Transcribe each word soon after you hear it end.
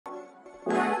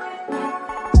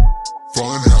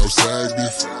Funhouse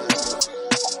active.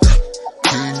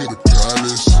 King of the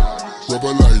palace.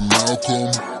 Rubber like Malcolm.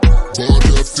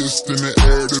 Ball up fist in the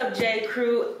air. What's up, J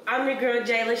Crew? I'm your girl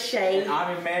J.Lashae. And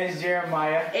I'm your man,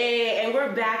 Jeremiah. And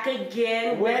we're back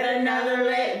again with another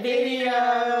lit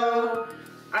video.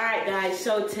 Alright guys,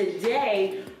 so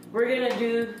today we're gonna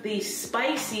do the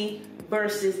spicy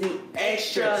versus the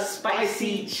extra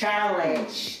spicy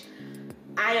challenge.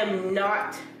 I am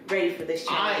not ready for this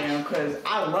challenge. I am, because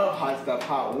I love hot stuff.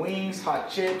 Hot wings,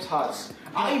 hot chips,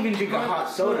 I'll even drink a hot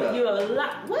soda. You a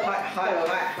lot. What? Hot.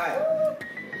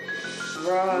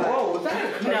 Right. Whoa, was that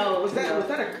a curse? No. Was that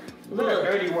a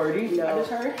dirty wording? No. I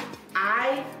just heard?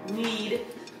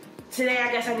 Today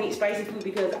I guess I need spicy food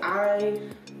because I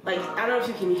don't know if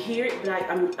you can hear it, but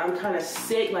I'm kind of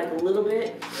sick, like a little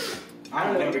bit. I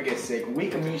don't never get sick.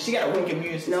 Weak immune. She got a weak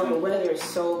immune system. No, the weather is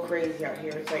so crazy out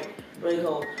here. It's like really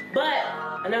cold.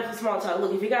 But enough of small talk.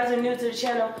 Look, if you guys are new to the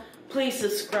channel, please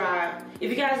subscribe. If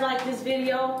you guys like this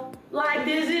video, like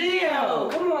this video.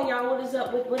 Come on, y'all. What is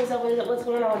up? What's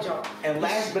going on with y'all? And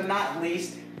last but not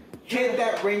least, hit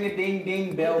that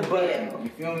ring-a-ding-ding bell button. You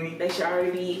feel me? That should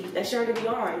already be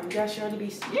on. You guys should already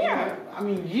be. Yeah. I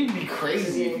mean, you'd be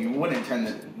crazy if you wouldn't turn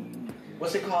the,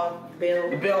 what's it called? Bell.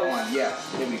 The bell one. Yeah.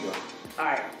 There we go.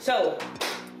 Alright, so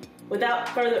without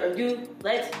further ado,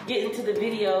 let's get into the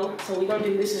video. So we're gonna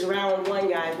do, this is round one,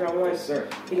 guys. Round one. Yes, sir.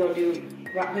 We're gonna do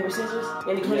rock, paper, scissors,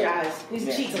 and you close your eyes.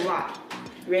 These cheats a lot.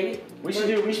 You ready? We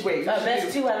should wait.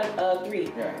 Best 2 out of 3.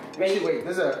 Yeah. Ready? Wait,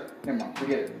 never mind,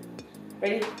 forget it.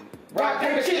 Ready? Rock,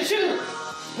 paper, scissors,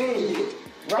 shoot!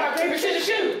 Rock, paper, scissors,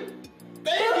 shoot!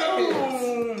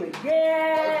 Boom!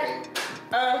 Yeah!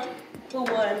 Okay. Who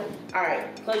won?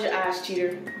 Alright, close your eyes,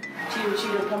 cheater.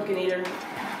 Cheater, pumpkin eater.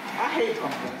 I hate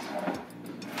pumpkins.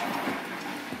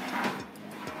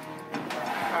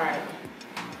 Alright.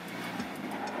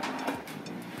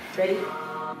 Ready?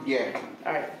 Yeah.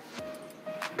 Alright.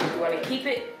 You want to keep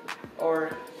it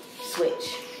or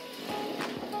switch?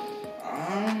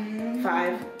 5,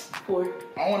 4,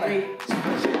 I want 3.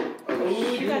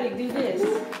 to. You gotta do this.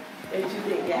 There's 2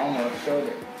 things. Yeah. I want to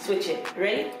shoulder. Switch it.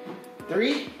 Ready?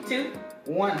 3, 2,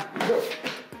 1, go.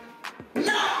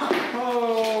 No!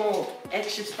 Oh,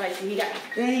 extra spicy. He got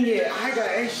dang it! I got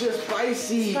extra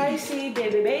spicy. Spicy,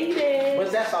 baby.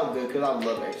 But that's all good because I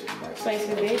love extra spicy.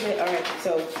 Spicy, baby. All right.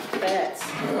 So let's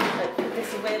put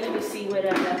this away. Let me see what we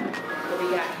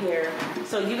got here.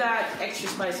 So you got extra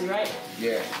spicy, right?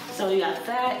 Yeah. So you got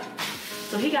that.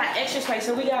 So he got extra spicy.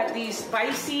 So we got these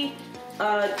spicy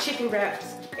chicken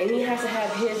wraps, and he has to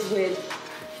have his with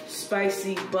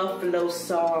spicy buffalo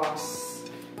sauce.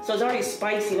 So it's already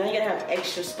spicy. Now you gotta have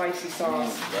extra spicy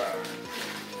sauce.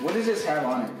 What does this have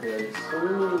on it, cuz?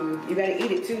 Ooh, you gotta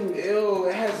eat it too. Ew,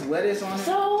 it has lettuce on it.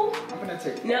 So I'm gonna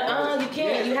take. no, you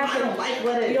can't. You have to. I don't like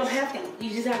lettuce. You don't have to.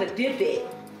 You just have to dip it.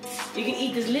 You can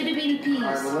eat this little bitty piece.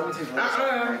 All right, well let me take lettuce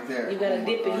right there. You gotta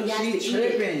dip it. He has to eat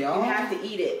it. Y'all. You have to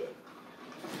eat it.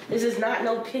 This is not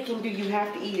no picking. You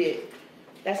have to eat it.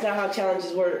 That's not how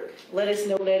challenges work. Lettuce,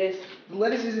 no lettuce. The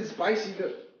lettuce isn't spicy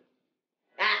though.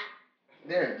 Ah.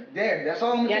 There. That's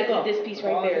all I'm gonna take off. This piece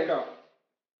right there.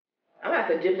 I'm gonna have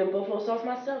to dip them buffalo sauce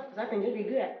myself because I think it'll be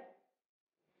good.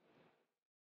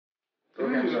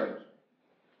 Okay,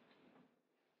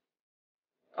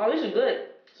 Oh, this is good.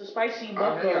 It's a spicy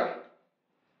buffalo. Yeah.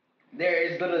 There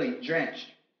is literally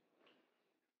drenched.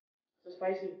 It's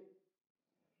spicy.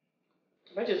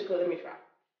 But just good. Let me try.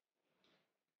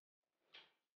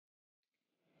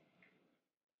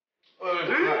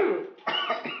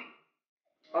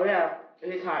 Oh yeah, it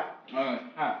is hot.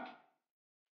 Hot.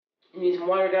 You need some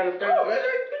water down the throat. Oh, that's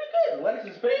pretty good. Lettuce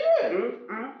is pretty good.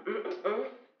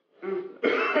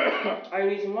 I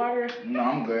need some water. No,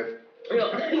 I'm good. You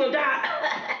gonna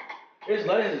die. This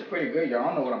lettuce is pretty good, y'all.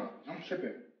 I don't know what I'm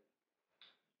tripping.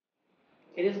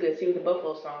 It is good. See with the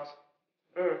buffalo sauce.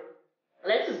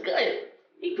 Lettuce is good.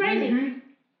 You crazy.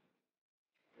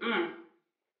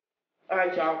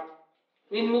 Alright, y'all.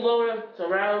 We need to move over to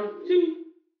round 2.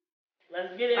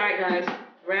 Let's get it. Alright, guys.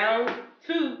 Round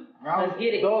 2. Let's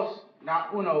get it. Dos.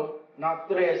 Not uno. Not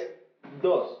tres.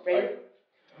 Dos. Ready?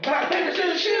 Rock, paper,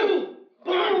 scissors, shoot!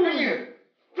 Boom!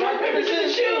 Rock, paper,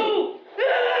 scissors, shoot!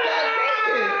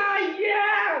 Ah,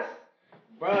 yes!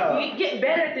 Bruh. Get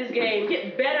better at this game.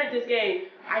 Get better at this game.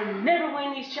 I never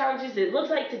win these challenges. It looks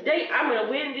like today I'm going to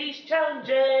win these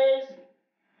challenges.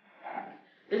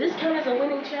 Does this count as a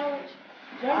winning challenge?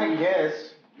 I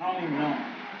guess. I don't even know.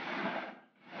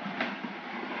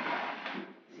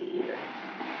 See either.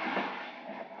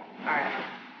 Alright.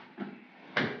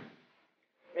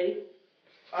 Ready?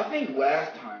 I think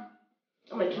last time.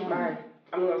 I'm going to keep mine.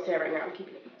 I'm going to say it right now. I'm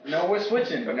keeping it. No, we're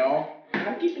switching. No.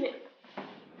 I'm keeping it.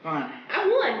 Fine. I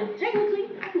won. Technically,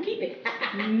 I can keep it.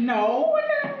 No, it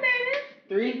doesn't matter.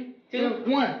 3, 2,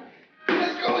 1.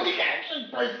 Let's go with the extra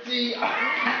spicy.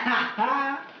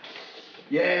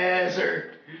 Yes,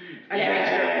 sir. I got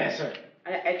Yes, sir. I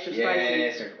got extra spicy.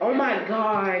 Yes, sir. Oh my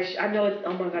gosh. I know it's.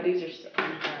 Oh my god, these are so. Oh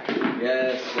my god.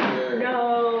 Yes, sir.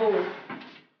 No.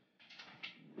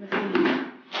 Let's see.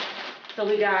 So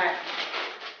we got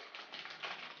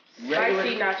Regular,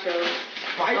 spicy nachos.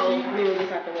 spicy, Oh, let me move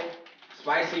this out the way.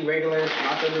 spicy, regular,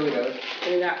 nacho Doritos.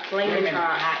 And we got flaming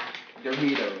hot.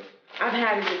 Doritos. I've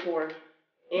had this before.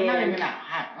 They're not And even that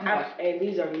hot. and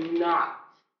these are not.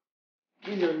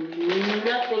 These are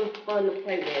nothing fun to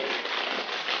play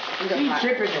with. These are She hot.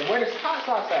 tripping. Where the hot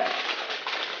sauce at?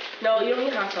 No, you don't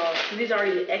need hot sauce. These are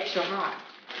already extra hot.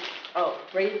 Oh,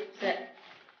 ready, set.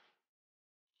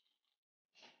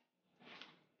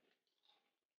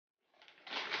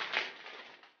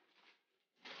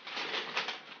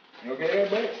 You okay there,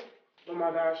 bud? Oh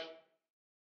my gosh.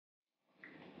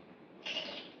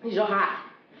 These are hot.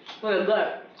 Look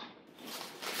good.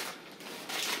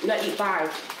 You gotta eat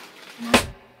 5.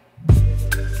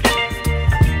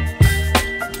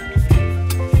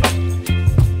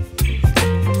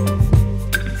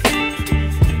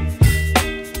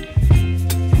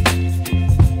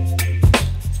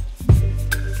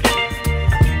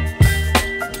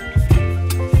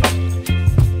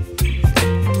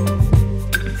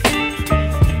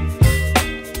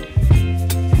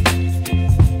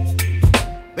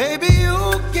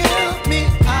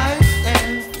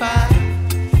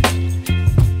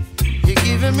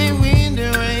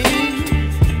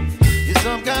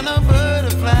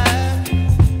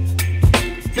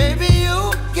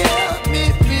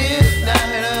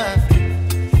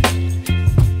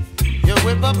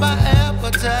 My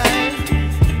appetite,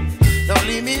 don't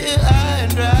leave me here high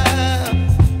and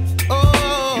dry.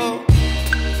 Oh,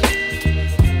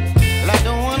 well, I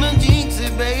don't wanna jinx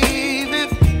it, baby,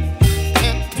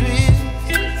 and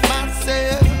twist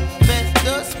myself at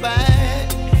the spine.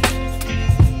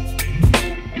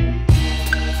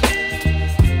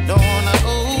 Don't wanna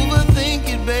overthink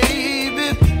it,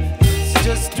 baby. It's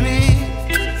just twist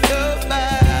your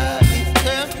body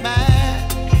and mine.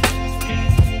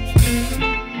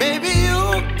 Baby,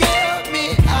 you give me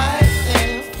ice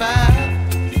and fire.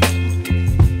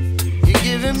 You're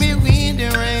giving me wind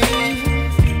and rain.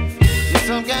 You're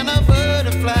some kind of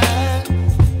butterfly.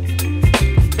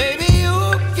 Baby, you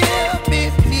give me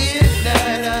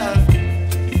midnight.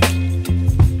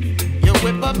 You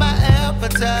whip up my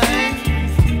appetite.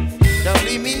 Don't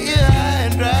leave me here high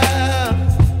and dry.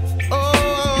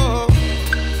 Oh,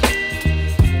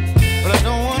 but I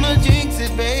don't wanna jinx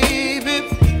it, baby.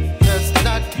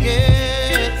 Not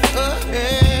get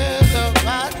ahead of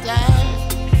my time.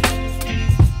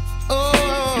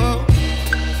 Oh,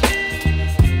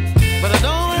 but I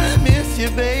don't wanna miss you,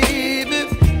 baby.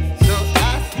 So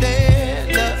I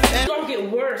stand up It's and gonna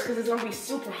get worse because it's gonna be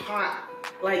super hot.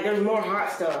 Like there's more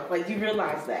hot stuff. Like you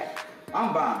realize that.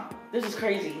 I'm fine. This is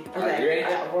crazy. Okay, Alright, you ready? I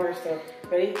got worse stuff.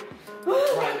 Ready?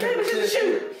 Rock, paper, scissors,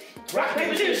 shoot. Rock,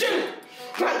 paper, scissors, shoot.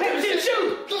 Rock, paper, scissors,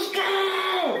 shoot. Let's go.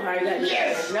 Alright, that's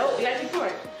Yes. No, we gotta keep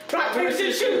going. Rock, paper,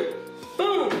 scissors, shoot.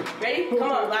 Boom. Ready? Come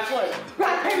on, last one.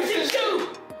 Rock, paper, scissors,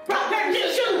 shoot. Rock, paper,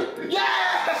 scissors, shoot.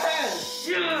 Yes!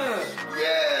 Yeah.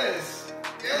 Yes!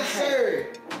 Yes, sir!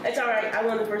 It's alright. I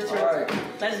won the first two. Alright.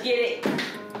 Let's get it.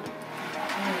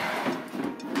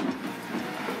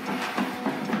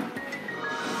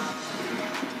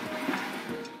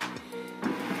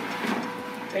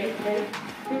 Ready? Ready?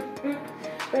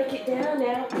 Break it down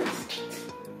now.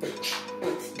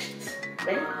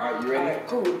 Ready? Alright, you ready? Alright,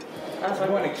 cool.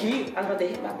 You want to keep I was about to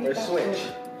hit my beat. or switch?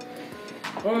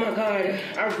 Oh my god,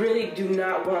 I really do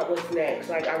not want what's next.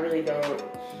 Like, I really don't.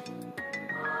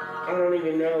 I don't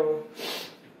even know.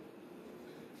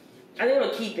 I think I'm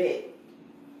gonna keep it.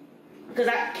 Because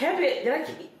I kept it. Did I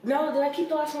keep? No, did I keep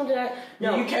the last one? Did I?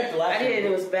 No. You kept the last I did, one. and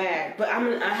it was bad. But I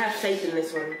have faith in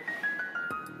this one.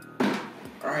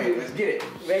 Alright, let's get it.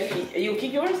 Ready? You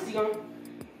keep yours? You gonna?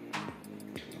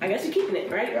 I guess you're keeping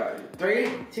it, right? 3,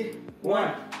 2,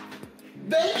 1.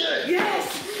 Bacon!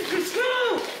 Yes! Let's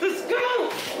go! Let's go!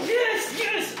 Yes!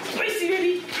 Yes! Spicy,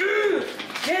 baby!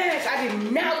 Yes! I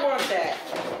did not want that.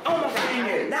 Oh my god!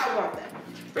 I did not want that.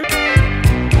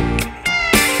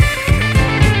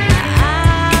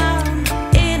 I'm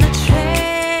in a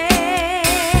trance,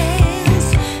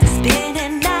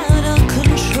 spinning out of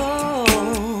control.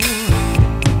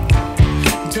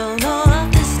 Don't know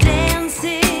what this dance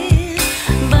is,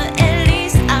 but at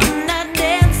least I'm not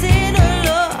dancing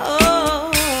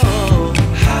alone.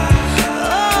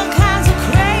 All kinds of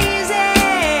crazy.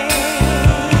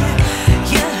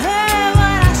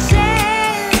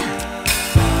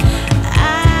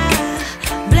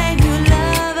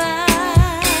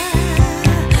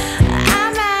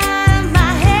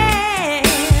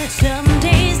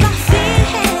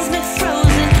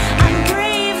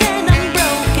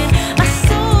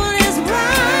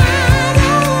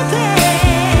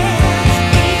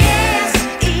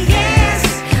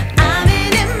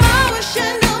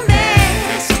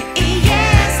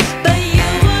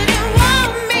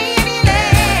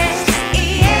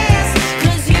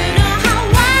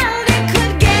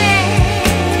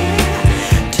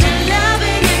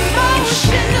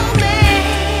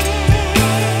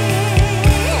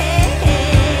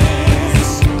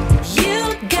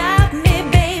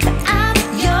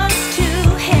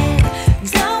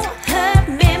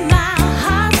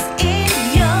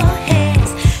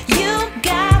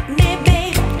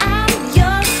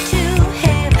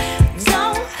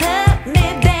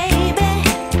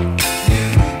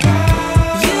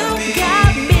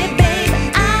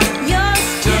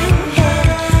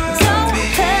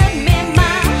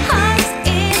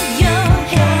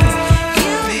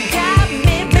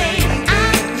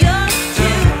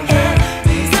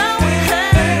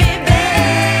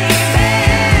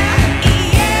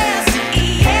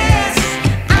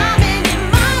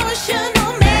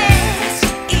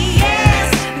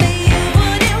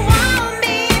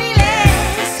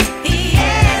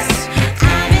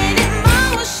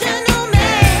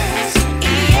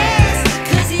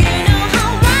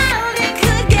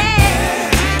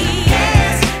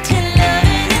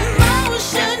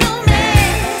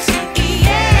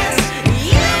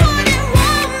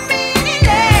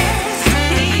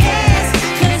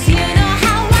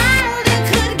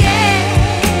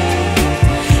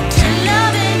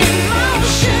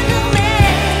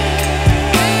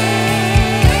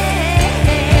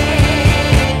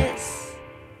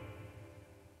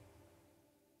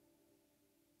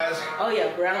 Oh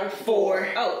yeah, round 4.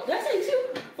 Oh, did I say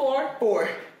 2? 4. 4.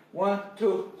 1,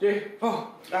 2, 3, 4.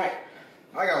 All right.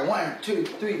 I got 1, 2,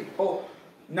 3, 4.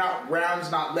 Not rounds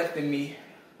not left in me.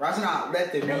 Rounds not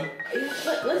left in me.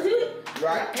 Let's do it.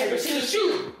 Rock, Paper, scissors,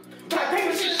 shoot. Rock,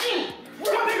 paper, scissors, shoot.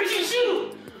 Rock, paper, scissors,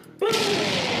 shoot. Boom.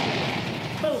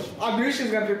 Boom. I knew she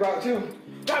was gonna pick rock too.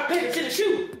 Rock, paper, scissors,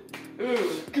 shoot. God,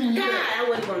 I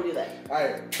wasn't gonna do that.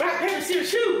 Alright. Rock, paper, scissors,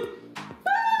 shoot.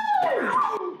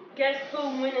 Woo! Guess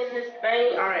who winning this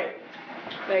thing? All right.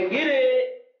 Let's get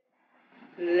it.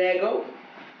 Lego.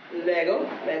 Lego.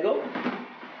 Lego.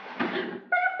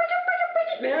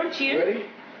 Now I'm cheating. Ready?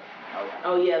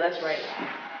 Oh yeah, that's right.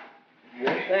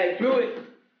 Ready? Let's do it. Okay.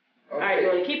 Alright, you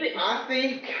wanna keep it? I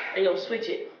think. And you'll switch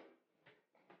it.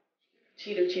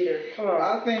 Cheater, cheater. Come on.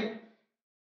 I think.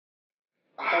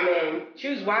 I mean,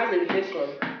 choose wisely with this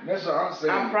one. That's what I'm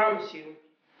saying. I promise you.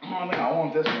 I don't think I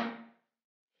want this one.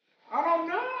 I don't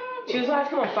know. Choose wisely.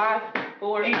 Come on, 5,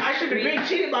 4. Hey, I should have 3, been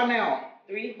cheated by now.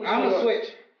 3. I'm gonna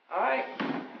switch. Alright.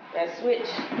 Let's switch.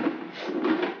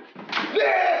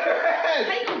 Yes!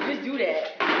 How you gonna just do that?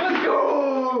 Let's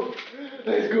go!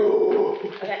 Let's go!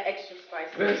 I got extra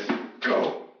spicy. Let's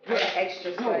go! I got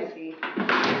extra spicy.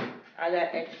 I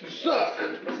got extra Suck.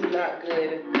 spicy. This is not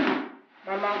good.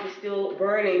 My mouth is still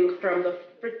burning from the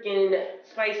freaking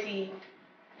spicy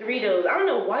Doritos. I don't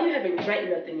know why you haven't drank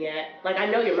nothing yet. Like, I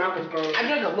know your mouth is burning. I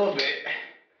drank a little bit.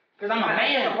 Cause I'm a I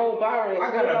man. got a whole bar and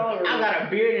I got a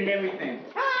beard and everything.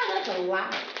 Ah, that's a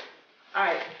lot.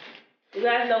 Alright. You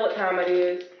guys know what time it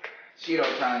is.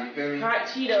 Cheeto time, you feel me? Hot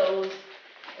Cheetos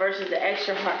versus the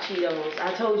extra hot Cheetos.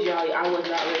 I told y'all I was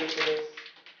not ready for this.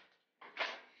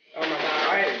 Oh my god.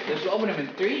 Alright, let's open them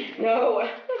in 3. No.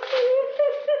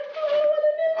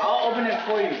 I'll open it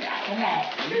for you. Come on,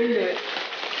 you can do it.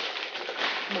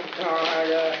 Oh my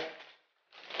god.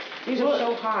 These are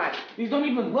so hot. These don't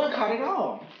even look hot at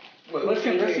all. Look, let's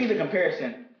see the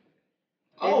comparison.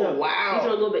 Oh, wow. These are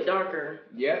a little bit darker.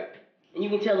 Yep. And you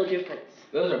can tell the difference.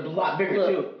 Those are a lot bigger Look.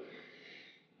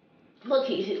 too. Look,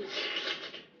 drink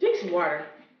some water.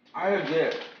 I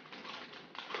did.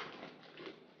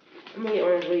 I'm gonna get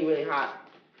one that's really, really hot.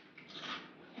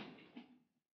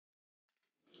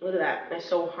 Look at that. That's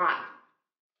so hot.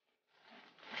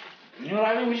 You know what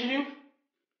I think we should do?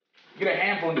 Get a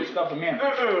handful and just stuff them in.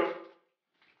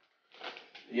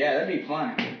 Yeah, that'd be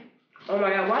fun. Oh my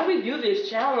god, why do we do this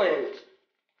challenge?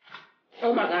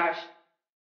 Oh my gosh.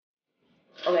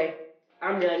 Okay,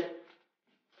 I'm done.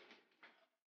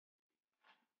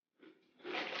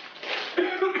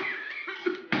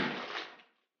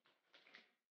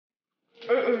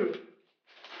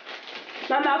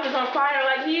 My mouth is on fire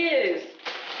like he is.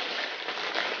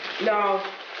 No.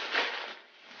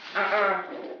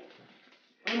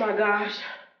 Oh my gosh.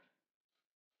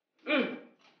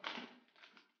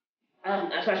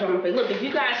 That's why I'm going. Look, if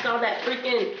you guys saw that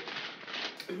freaking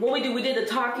what we did, we did the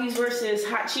Takis versus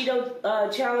Hot Cheeto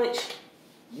challenge.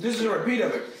 This is a repeat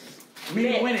of it. Me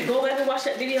Man, winning. go back and watch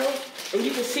that video, and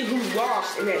you can see who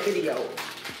lost in that video.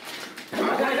 Oh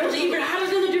my god, that was even hotter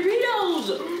than the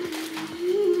Doritos.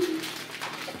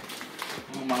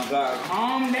 Oh my god,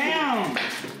 calm down.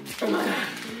 Oh my god.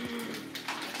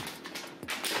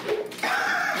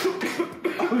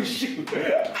 Oh shoot.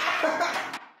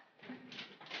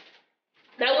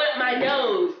 That went up my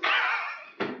nose.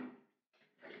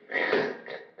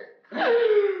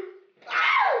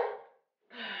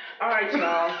 Alright,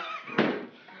 y'all.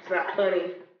 It's not funny.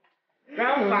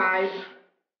 Round 5.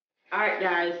 Alright,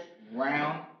 guys.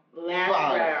 Round. Last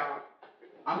 5. round.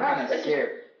 I'm kind of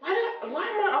scared. Why am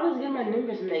I always getting my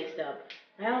numbers mixed up?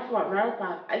 Round 4, round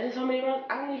 5. I just how many rounds?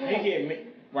 I don't even know. You get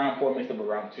round 4 mixed up with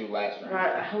round 2 last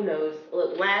round. Who knows?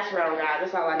 Look, last round, guys.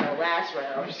 That's all I know. Last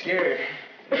round. I'm scared.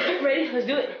 Ready? Let's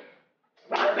do it.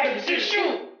 Rock, paper, scissors,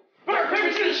 shoot! Rock,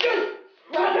 paper, scissors, shoot!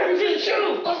 Rock, paper, scissors,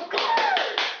 shoot! Let's go!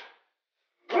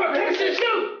 Rock, paper, scissors,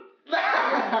 shoot!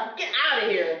 Get out of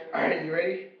here. Alright, you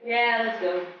ready? Yeah, let's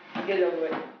go. I'll get it over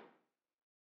with.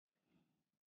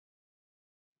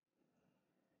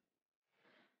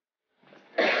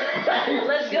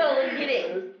 Let's go. Let's get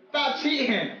it. Stop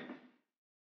cheating.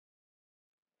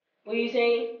 What are you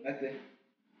saying? That's it.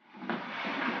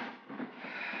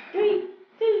 3,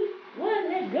 2,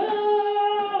 1, let's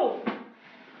go!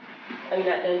 Are you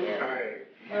not done yet?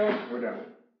 Alright. We're done.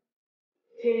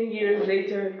 10 years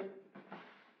later.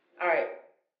 Alright.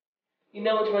 You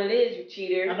know which one it is, you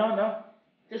cheater. I don't know.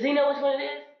 Does he know which one it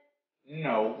is?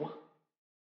 No.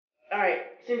 Alright.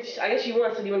 Since I guess you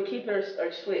won, so do you want to keep it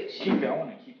or switch? Keep it. I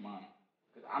want to keep mine.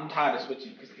 Cause I'm tired of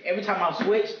switching. Because every time I've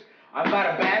switched, I've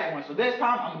got a bad one. So this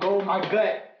time, I'm going with my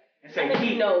gut and say I think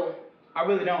keep. you know. I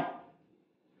really don't.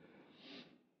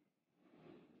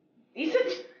 He's such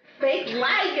a fake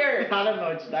liar. I don't know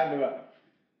what you're talking about.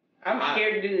 I'm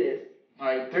scared to do this.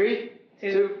 Alright, 3,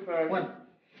 2, 1.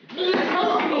 I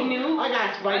told you he knew. I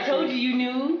got spicy. I told you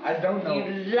knew. I don't know.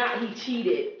 You lied. He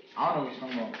cheated. I don't know what you're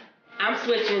talking about. I'm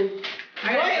switching. I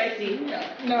got spicy.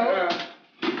 No.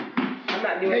 I'm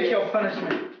not doing Take it. your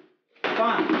punishment.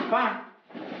 Fine.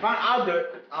 I'll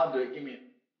do it. Give me it.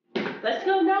 Let's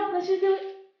go now. Let's just do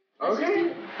it.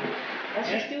 Okay. Let's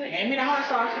just do it. Hand me the hot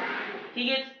sauce. He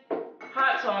gets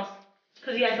hot sauce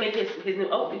because he has to make his new.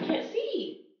 Oh, you can't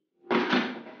see.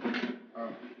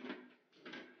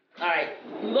 Alright,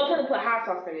 we both have to put hot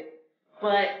sauce in it,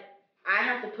 but I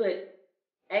have to put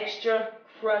extra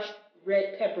crushed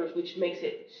red peppers, which makes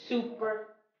it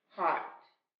super hot.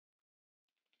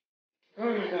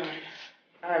 Oh my god,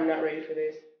 I'm not ready for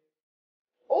this.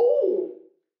 Oh,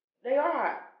 they are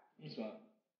hot. You smell it.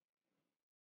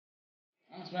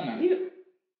 I don't smell nothing.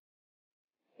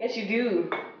 Yes, you do.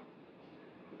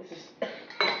 This is.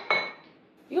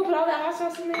 You gonna put all that hot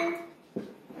sauce in there?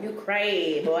 You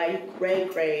cray, boy. You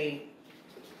cray.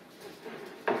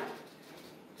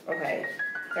 Okay.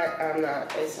 I'm not.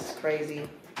 This is crazy.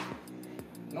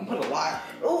 Don't put a lot.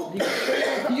 Oh.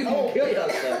 You gonna kill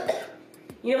yourself.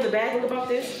 You know the bad thing about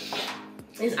this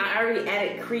is I already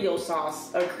added Creole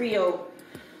sauce or Creole.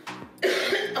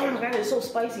 Oh my god, it's so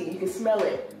spicy. You can smell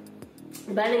it.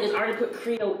 The bad thing is I already put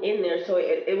Creole in there, so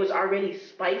it was already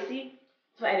spicy.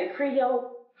 So I added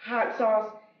Creole, hot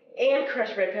sauce, and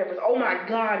crushed red peppers. Oh my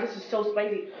god, this is so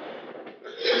spicy.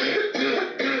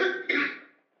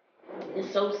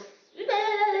 It's so.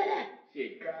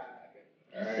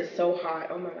 This is so hot.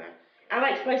 Oh my god. I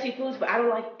like spicy foods, but I don't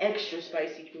like extra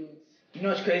spicy foods. You know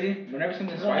what's crazy? Whenever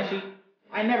something's spicy,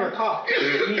 I never cough.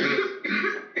 Okay.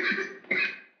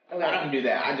 I don't do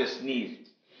that. I just sneeze.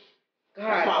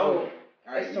 God, Alright,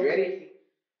 that's so you ready? crazy.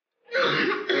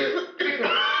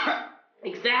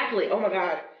 Exactly. Oh my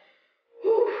god.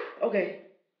 Whew. Okay.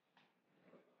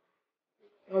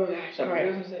 Oh my gosh.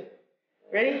 Alright.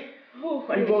 Ready? Whew.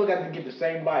 We both got to get the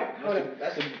same bite.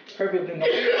 That's a perfect thing.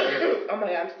 Oh my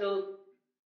god, I'm still.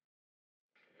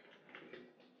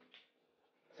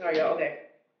 Sorry, y'all. Okay.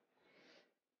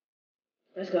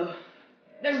 Let's go.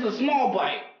 This is a small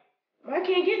bite. I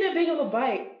can't get that big of a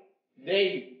bite. There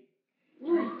you.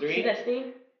 3. See that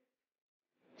steam?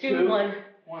 2, 1.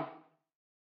 1.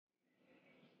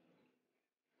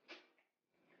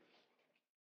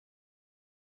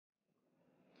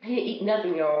 He didn't eat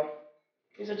nothing, y'all.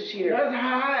 He's such a cheater. That's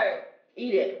hot.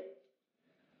 Eat it.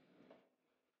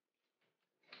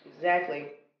 Exactly.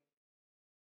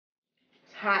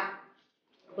 It's hot.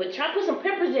 But try to put some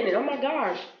peppers in it. Oh my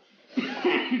gosh.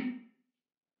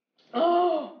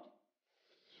 Oh.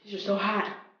 These are so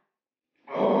hot.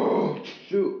 Oh,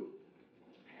 shoot.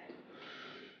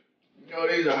 Yo,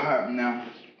 these are hot now.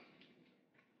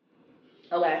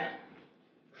 Okay.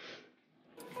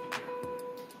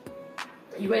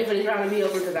 You ready for this round to be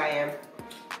over? Because I am.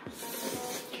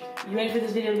 You ready for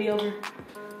this video to be over?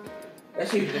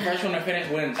 Let's see if the first one to finish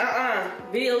wins.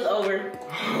 Video's over.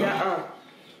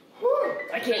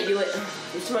 I can't do it.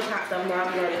 There's too much hot stuff now.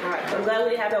 I'm already hot. I'm glad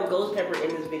we didn't have no ghost pepper in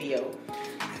this video.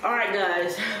 Alright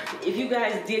guys, if you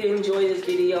guys did enjoy this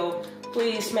video,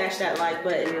 please smash that like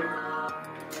button.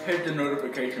 Hit the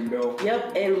notification bell.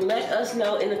 Yep, and let us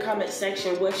know in the comment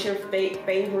section what's your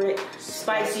favorite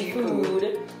spicy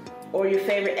food or your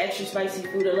favorite extra spicy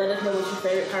food, or let us know what your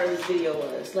favorite part of this video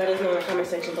was. Let us know in the comment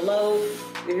section below.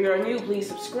 If you are new, please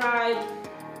subscribe.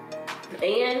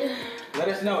 And let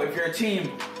us know if you're a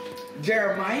team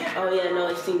Jeremiah. Oh yeah, no,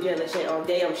 it's Team J.Lashae all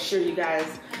day. I'm sure you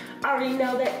guys already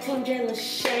know that. Team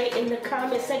J.Lashae in the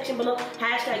comment section below.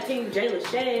 Hashtag Team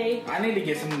J.Lashae. I need to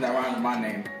get something that rhymes with my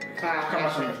name. Come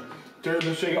on,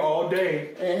 J.Lashae all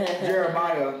day.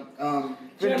 Jeremiah. Gonna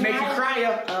make you cry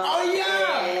up. Oh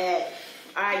yeah!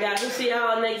 Alright guys, we'll see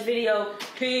y'all in the next video.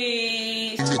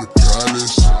 Peace.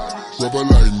 Rubber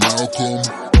like Malcolm.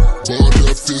 Ball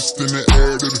that fist in the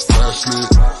air to the flashlight.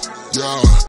 Yeah.